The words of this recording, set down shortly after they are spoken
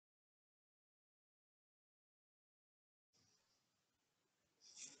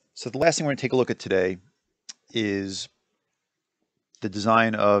So the last thing we're going to take a look at today is the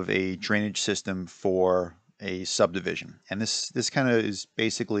design of a drainage system for a subdivision. And this kind of is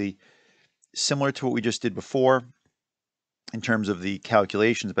basically similar to what we just did before in terms of the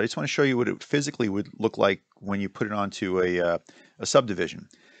calculations, but I just want to show you what it physically would look like when you put it onto a subdivision.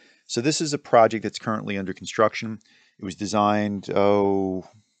 So this is a project that's currently under construction. It was designed, 8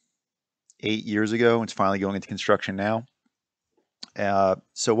 years ago. It's finally going into construction now.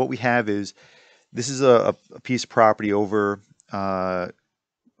 So what we have is, this is a piece of property over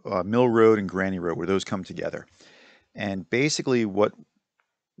Mill Road and Granny Road, where those come together. And basically what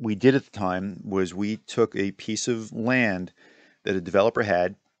we did at the time was we took a piece of land that a developer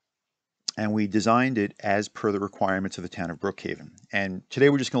had, and we designed it as per the requirements of the town of Brookhaven. And today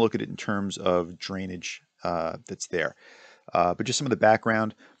we're just going to look at it in terms of drainage that's there. But just some of the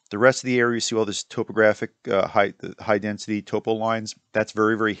background. The rest of the area, you see all this topographic high density topo lines. That's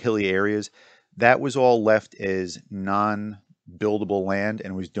very, very hilly areas. That was all left as non-buildable land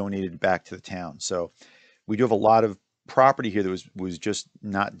and was donated back to the town. So we do have a lot of property here that was just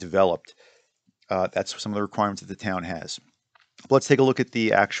not developed. That's some of the requirements that the town has. But let's take a look at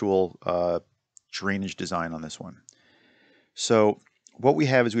the actual drainage design on this one. So what we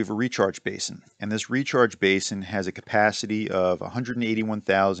have is we have a recharge basin, and this recharge basin has a capacity of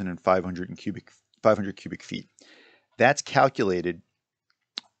 181,500 cubic feet. That's calculated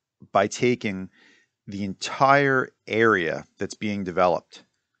by taking the entire area that's being developed.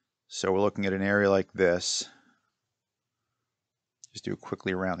 So we're looking at an area like this. Just do it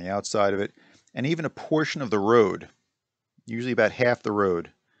quickly around the outside of it, and even a portion of the road, usually about half the road,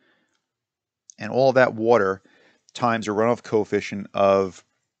 and all that water times a runoff coefficient of,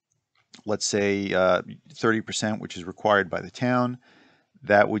 let's say, 30%, which is required by the town.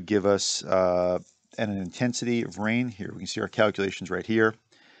 That would give us an intensity of rain. Here we can see our calculations right here.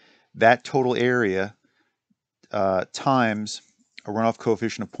 That total area times a runoff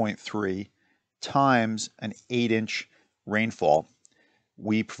coefficient of 0.3 times an 8-inch rainfall.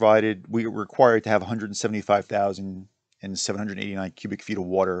 We were required to have 175,789 cubic feet of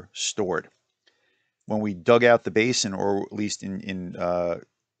water stored. When we dug out the basin, or at least in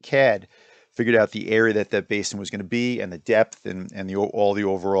CAD, figured out the area that basin was going to be and the depth and all the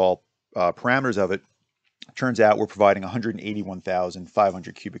overall parameters of it, turns out we're providing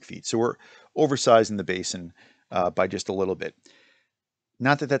 181,500 cubic feet. So we're oversizing the basin by just a little bit.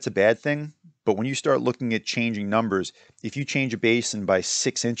 Not that that's a bad thing, but when you start looking at changing numbers, if you change a basin by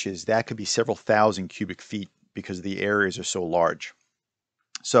 6 inches, that could be several thousand cubic feet because the areas are so large.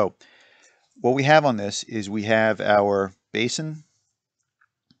 So what we have on this is we have our basin.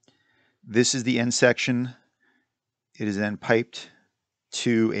 This is the end section. It is then piped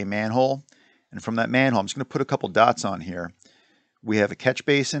to a manhole. And from that manhole, I'm just going to put a couple dots on here. We have a catch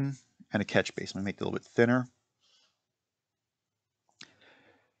basin and a catch basin. I'm going to make it a little bit thinner.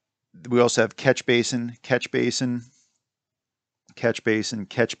 We also have catch basin, catch basin, catch basin,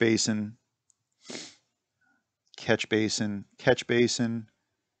 catch basin, catch basin, catch basin,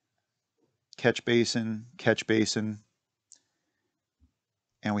 catch basin, catch basin,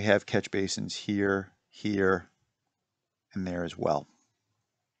 and we have catch basins here, here, and there as well.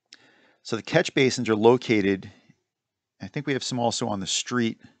 So the catch basins are located, I think we have some also on the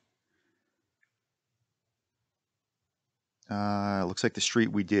street. Looks like the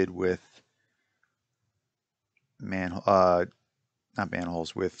street we did with not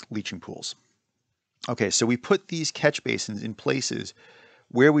manholes, with leaching pools. Okay, so we put these catch basins in places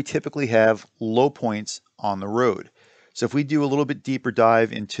where we typically have low points on the road. So if we do a little bit deeper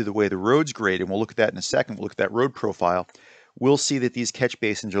dive into the way the road's graded, and we'll look at that in a second, we'll look at that road profile, we'll see that these catch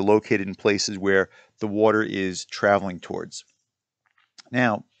basins are located in places where the water is traveling towards.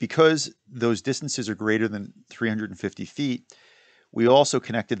 Now, because those distances are greater than 350 feet, we also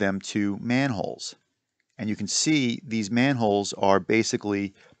connected them to manholes. And you can see these manholes are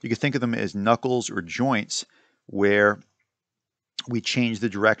basically, you can think of them as knuckles or joints where we change the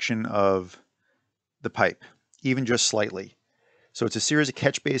direction of the pipe, even just slightly. So it's a series of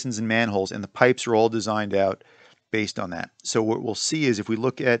catch basins and manholes, and the pipes are all designed out based on that. So what we'll see is, if we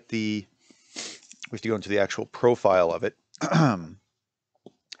look at we have to go into the actual profile of it.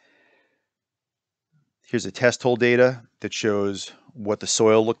 Here's the test hole data that shows what the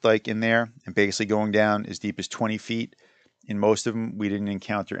soil looked like in there, and basically going down as deep as 20 feet. In most of them, we didn't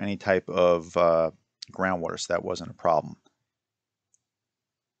encounter any type of groundwater, so that wasn't a problem.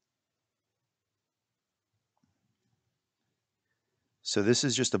 So this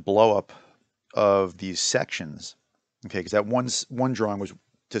is just a blow up of these sections, okay? Because that one drawing was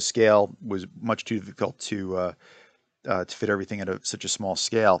to scale, was much too difficult to to fit everything at such a small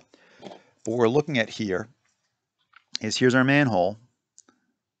scale. But what we're looking at here is here's our manhole.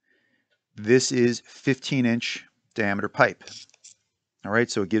 This is 15-inch diameter pipe. All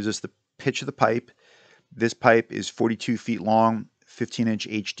right, so it gives us the pitch of the pipe. This pipe is 42 feet long, 15-inch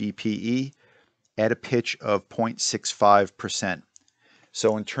HDPE at a pitch of 0.65%.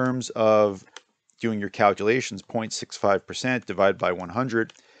 So in terms of doing your calculations, 0.65% divided by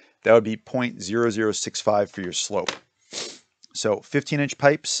 100, that would be 0.0065 for your slope. So 15-inch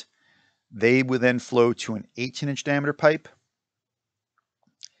pipes, they would then flow to an 18-inch diameter pipe.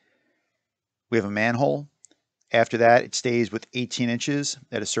 We have a manhole. After that, it stays with 18 inches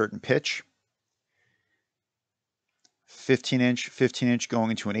at a certain pitch. 15-inch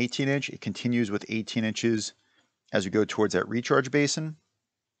going into an 18-inch. It continues with 18 inches as we go towards that recharge basin.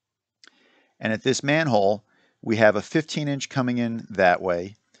 And at this manhole, we have a 15-inch coming in that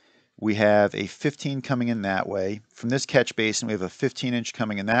way. We have a 15 coming in that way. From this catch basin, we have a 15-inch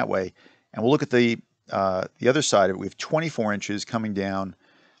coming in that way. And we'll look at the other side of it. We have 24 inches coming down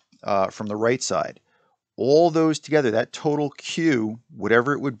from the right side. All those together, that total Q,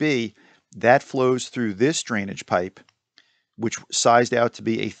 whatever it would be, that flows through this drainage pipe, which sized out to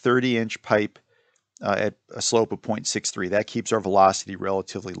be a 30-inch pipe at a slope of 0.63. That keeps our velocity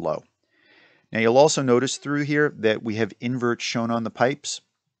relatively low. Now you'll also notice through here that we have inverts shown on the pipes.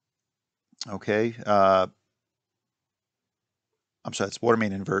 Okay, I'm sorry, it's water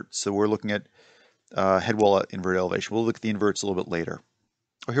main invert. So we're looking at head wall invert elevation. We'll look at the inverts a little bit later.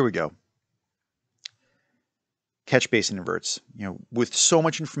 Oh, here we go. Catch basin inverts. You know, with so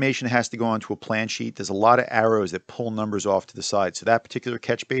much information that has to go onto a plan sheet, there's a lot of arrows that pull numbers off to the side. So that particular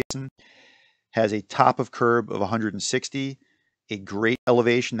catch basin has a top of curb of 160, a grate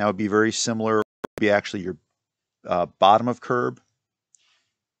elevation that would be very similar, would be actually your bottom of curb.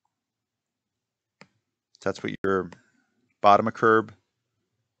 So that's what your bottom of curb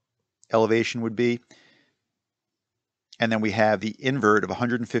elevation would be. And then we have the invert of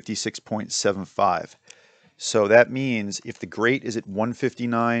 156.75. So that means if the grate is at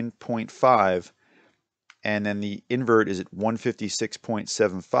 159.5 and then the invert is at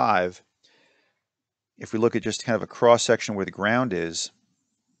 156.75, if we look at just kind of a cross section where the ground is,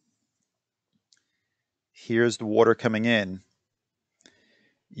 here's the water coming in.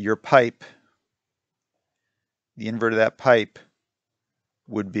 Your pipe, the invert of that pipe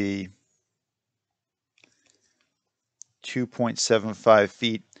would be 2.75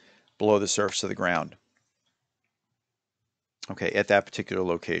 feet below the surface of the ground. Okay, at that particular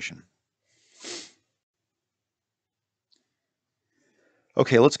location.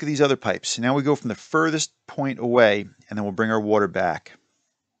 Okay, let's look at these other pipes. Now we go from the furthest point away, and then we'll bring our water back.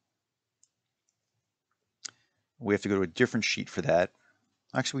 We have to go to a different sheet for that.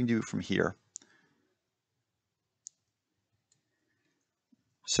 Actually, we can do it from here.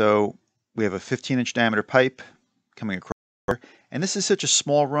 So we have a 15-inch diameter pipe coming across, and this is such a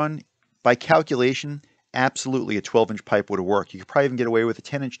small run. By calculation, absolutely a 12-inch pipe would have worked. You could probably even get away with a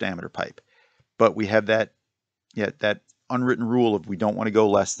 10-inch diameter pipe. But we have that unwritten rule of we don't want to go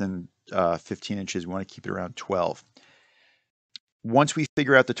less than 15 inches. We want to keep it around 12. Once we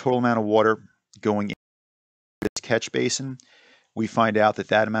figure out the total amount of water going into this catch basin, we find out that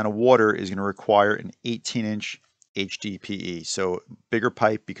that amount of water is going to require an 18-inch HDPE. So bigger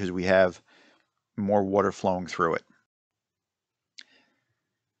pipe because we have more water flowing through it.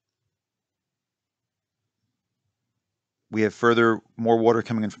 We have more water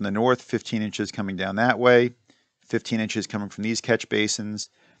coming in from the north, 15 inches coming down that way, 15 inches coming from these catch basins.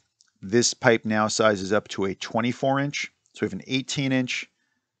 This pipe now sizes up to a 24-inch. So we have an 18-inch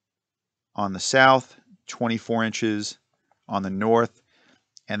on the south, 24 inches on the north.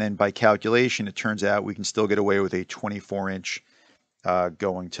 And then by calculation, it turns out we can still get away with a 24-inch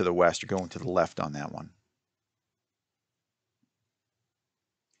going to the west or going to the left on that one.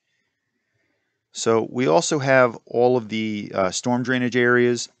 So we also have all of the storm drainage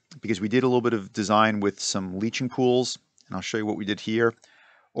areas because we did a little bit of design with some leaching pools, and I'll show you what we did here.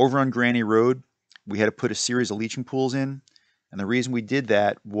 Over on Granny Road, we had to put a series of leaching pools in, and the reason we did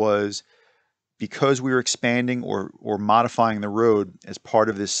that was because we were expanding or modifying the road as part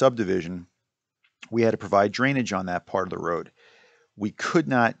of this subdivision, we had to provide drainage on that part of the road. We could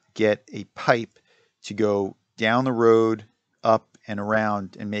not get a pipe to go down the road, up and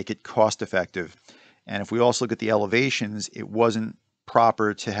around and make it cost effective. And if we also look at the elevations, it wasn't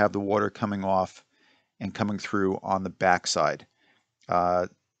proper to have the water coming off and coming through on the backside.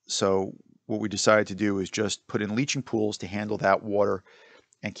 So what we decided to do is just put in leaching pools to handle that water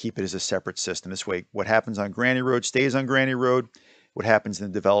and keep it as a separate system. This way, what happens on Granny Road stays on Granny Road. What happens in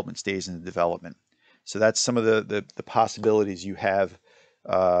the development stays in the development. So that's some of the possibilities you have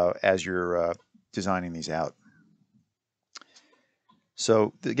as you're designing these out.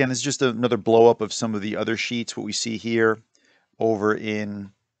 So again, this is just another blow up of some of the other sheets. What we see here over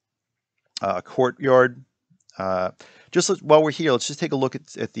in courtyard. While we're here, let's just take a look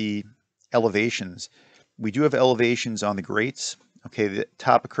at the elevations. We do have elevations on the grates. Okay, the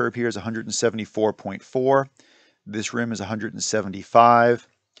top of curb here is 174.4. This rim is 175.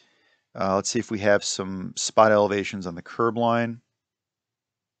 Let's see if we have some spot elevations on the curb line.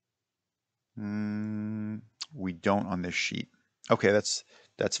 We don't on this sheet. Okay, that's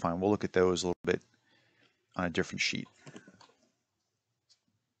fine. We'll look at those a little bit on a different sheet.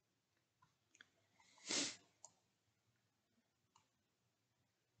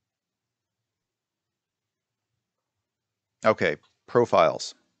 Okay,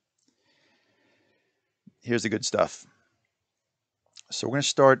 profiles. Here's the good stuff. So we're going to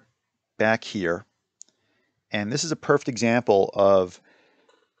start back here. And this is a perfect example of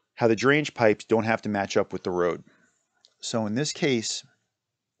how the drainage pipes don't have to match up with the road. So in this case,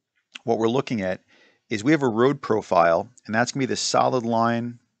 what we're looking at is we have a road profile, and that's going to be the solid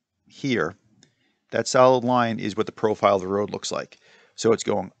line here. That solid line is what the profile of the road looks like. So it's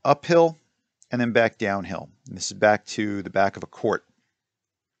going uphill and then back downhill. And this is back to the back of a court.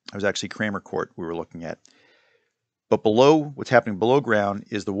 It was actually Kramer Court we were looking at. But below, what's happening below ground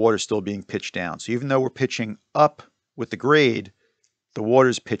is the water still being pitched down. So even though we're pitching up with the grade, the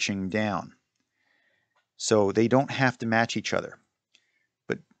water's pitching down. So they don't have to match each other.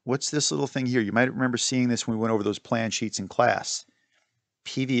 But what's this little thing here? You might remember seeing this when we went over those plan sheets in class.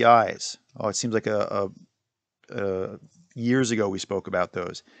 PVIs. Oh, it seems like years ago we spoke about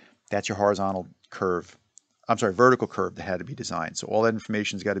those. That's your horizontal curve. I'm sorry, vertical curve that had to be designed. So all that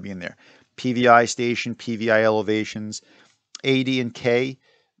information's got to be in there. PVI station, PVI elevations, AD and K,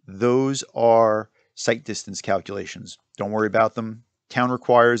 those are site distance calculations. Don't worry about them. Town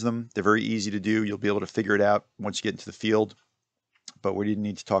requires them. They're very easy to do. You'll be able to figure it out once you get into the field, but we didn't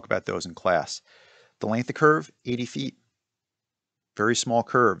need to talk about those in class. The length of curve, 80 feet. Very small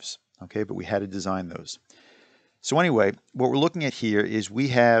curves, okay, but we had to design those. So anyway, what we're looking at here is we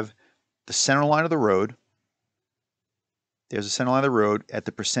have the center line of the road. There's a center line of the road at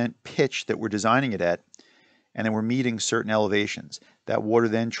the percent pitch that we're designing it at, and then we're meeting certain elevations. That water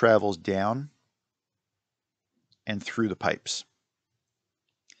then travels down and through the pipes.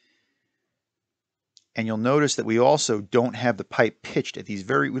 And you'll notice that we also don't have the pipe pitched at these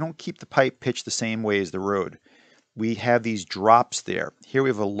we don't keep the pipe pitched the same way as the road. We have these drops there. Here we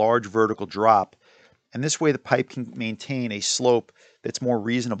have a large vertical drop, and this way the pipe can maintain a slope that's more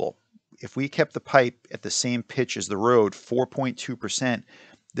reasonable. If we kept the pipe at the same pitch as the road, 4.2%,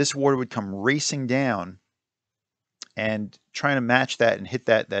 this water would come racing down, and trying to match that and hit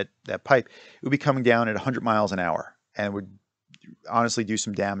that pipe, it would be coming down at 100 miles an hour, and would honestly do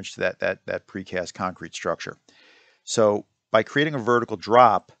some damage to that precast concrete structure. So by creating a vertical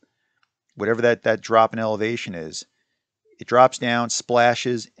drop, whatever that drop in elevation is, it drops down,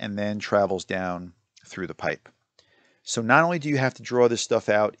 splashes, and then travels down through the pipe. So not only do you have to draw this stuff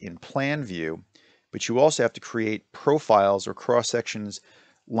out in plan view, but you also have to create profiles or cross sections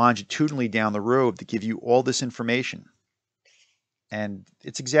longitudinally down the road that give you all this information. And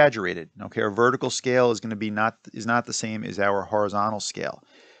it's exaggerated. Okay, our vertical scale is going to be not the same as our horizontal scale.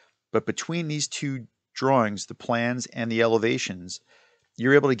 But between these two drawings, the plans and the elevations,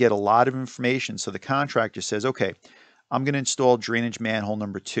 you're able to get a lot of information. So the contractor says, okay, I'm going to install drainage manhole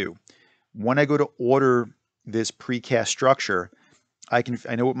number 2. When I go to order this precast structure, I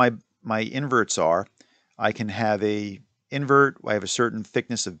know what my inverts are. I can have a invert, I have a certain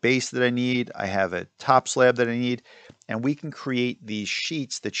thickness of base that I need, I have a top slab that I need, and we can create these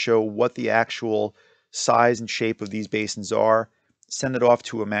sheets that show what the actual size and shape of these basins are, send it off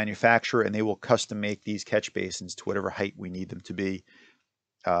to a manufacturer, and they will custom make these catch basins to whatever height we need them to be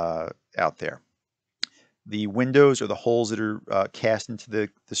out there. The windows or the holes that are cast into the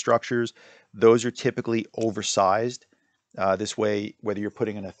structures, those are typically oversized. This way, whether you're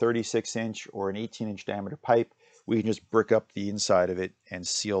putting in a 36-inch or an 18-inch diameter pipe, we can just brick up the inside of it and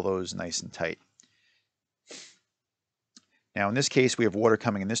seal those nice and tight. Now, in this case, we have water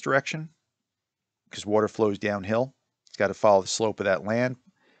coming in this direction because water flows downhill. It's got to follow the slope of that land.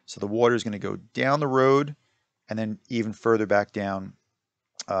 So the water is going to go down the road and then even further back down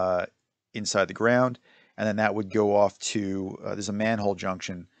inside the ground. And then that would go off to, there's a manhole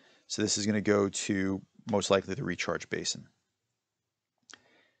junction. So this is going to go to most likely the recharge basin.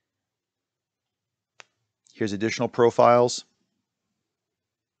 Here's additional profiles.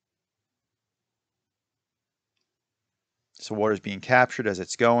 So water is being captured as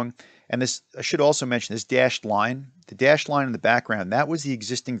it's going. And this, I should also mention this dashed line, the dashed line in the background, that was the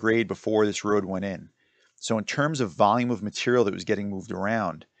existing grade before this road went in. So in terms of volume of material that was getting moved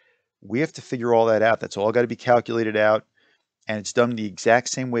around, we have to figure all that out. That's all got to be calculated out. And it's done the exact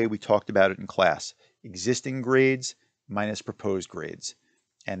same way we talked about it in class. Existing grades minus proposed grades.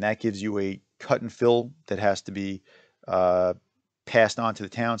 And that gives you a cut and fill that has to be passed on to the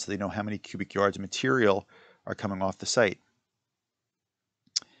town so they know how many cubic yards of material are coming off the site.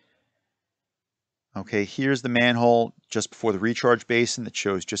 Okay, here's the manhole just before the recharge basin that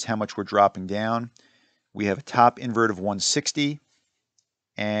shows just how much we're dropping down. We have a top invert of 160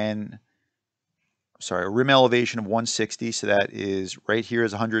 and, sorry, a rim elevation of 160. So that is right here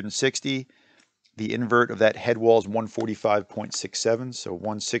is 160. The invert of that head wall is 145.67. So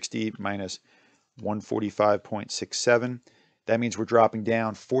 160 minus 145.67. That means we're dropping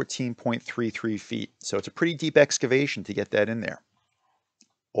down 14.33 feet. So it's a pretty deep excavation to get that in there.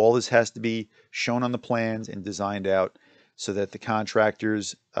 All this has to be shown on the plans and designed out so that the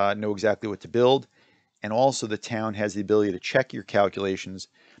contractors know exactly what to build. And also the town has the ability to check your calculations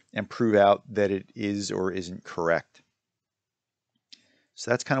and prove out that it is or isn't correct.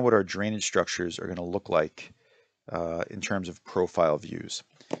 So that's kind of what our drainage structures are going to look like in terms of profile views.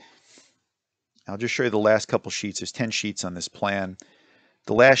 I'll just show you the last couple sheets. There's 10 sheets on this plan.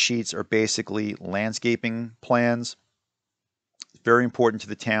 The last sheets are basically landscaping plans. It's very important to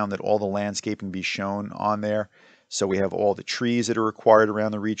the town that all the landscaping be shown on there. So we have all the trees that are required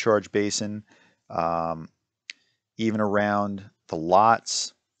around the recharge basin, even around the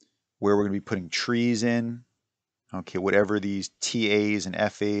lots where we're going to be putting trees in. Okay, whatever these TAs and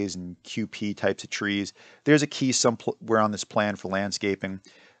FAs and QP types of trees. There's a key somewhere on this plan for landscaping,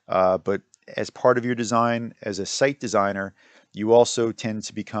 but as part of your design, as a site designer, you also tend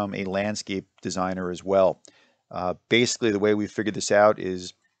to become a landscape designer as well. Basically, the way we figured this out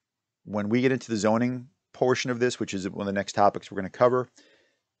is when we get into the zoning portion of this, which is one of the next topics we're going to cover,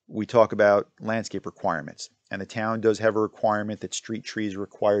 we talk about landscape requirements. And the town does have a requirement that street trees are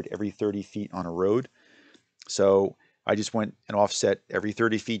required every 30 feet on a road. So I just went and offset every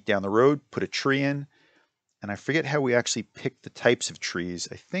 30 feet down the road, put a tree in, and I forget how we actually picked the types of trees.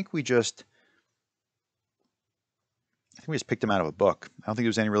 I think we just picked them out of a book. I don't think there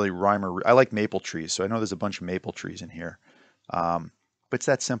was any really rhyme or I like maple trees, so I know there's a bunch of maple trees in here. But it's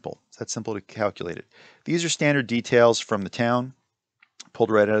that simple. It's that simple to calculate it. These are standard details from the town, pulled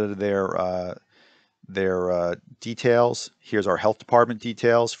right out of their details. Here's our health department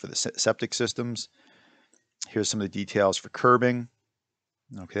details for the septic systems. Here's some of the details for curbing.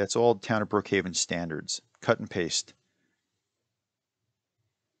 Okay, that's all Town of Brookhaven standards. Cut and paste.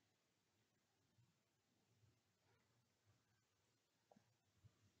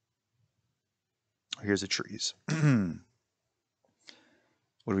 Here's the trees. What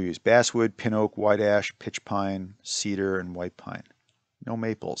do we use? Basswood, pin oak, white ash, pitch pine, cedar, and white pine. No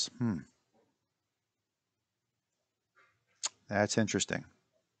maples. That's interesting.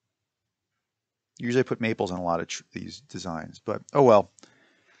 Usually I put maples on a lot of these designs, but oh well.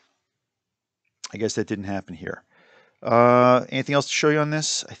 I guess that didn't happen here. Anything else to show you on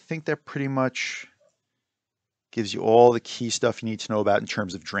this? I think that pretty much gives you all the key stuff you need to know about in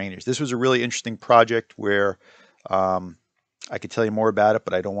terms of drainage. This was a really interesting project where I could tell you more about it,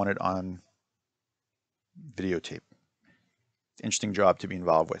 but I don't want it on videotape. Interesting job to be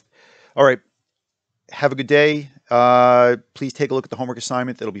involved with. All right. Have a good day. Please take a look at the homework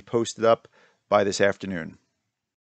assignment that'll be posted up by this afternoon.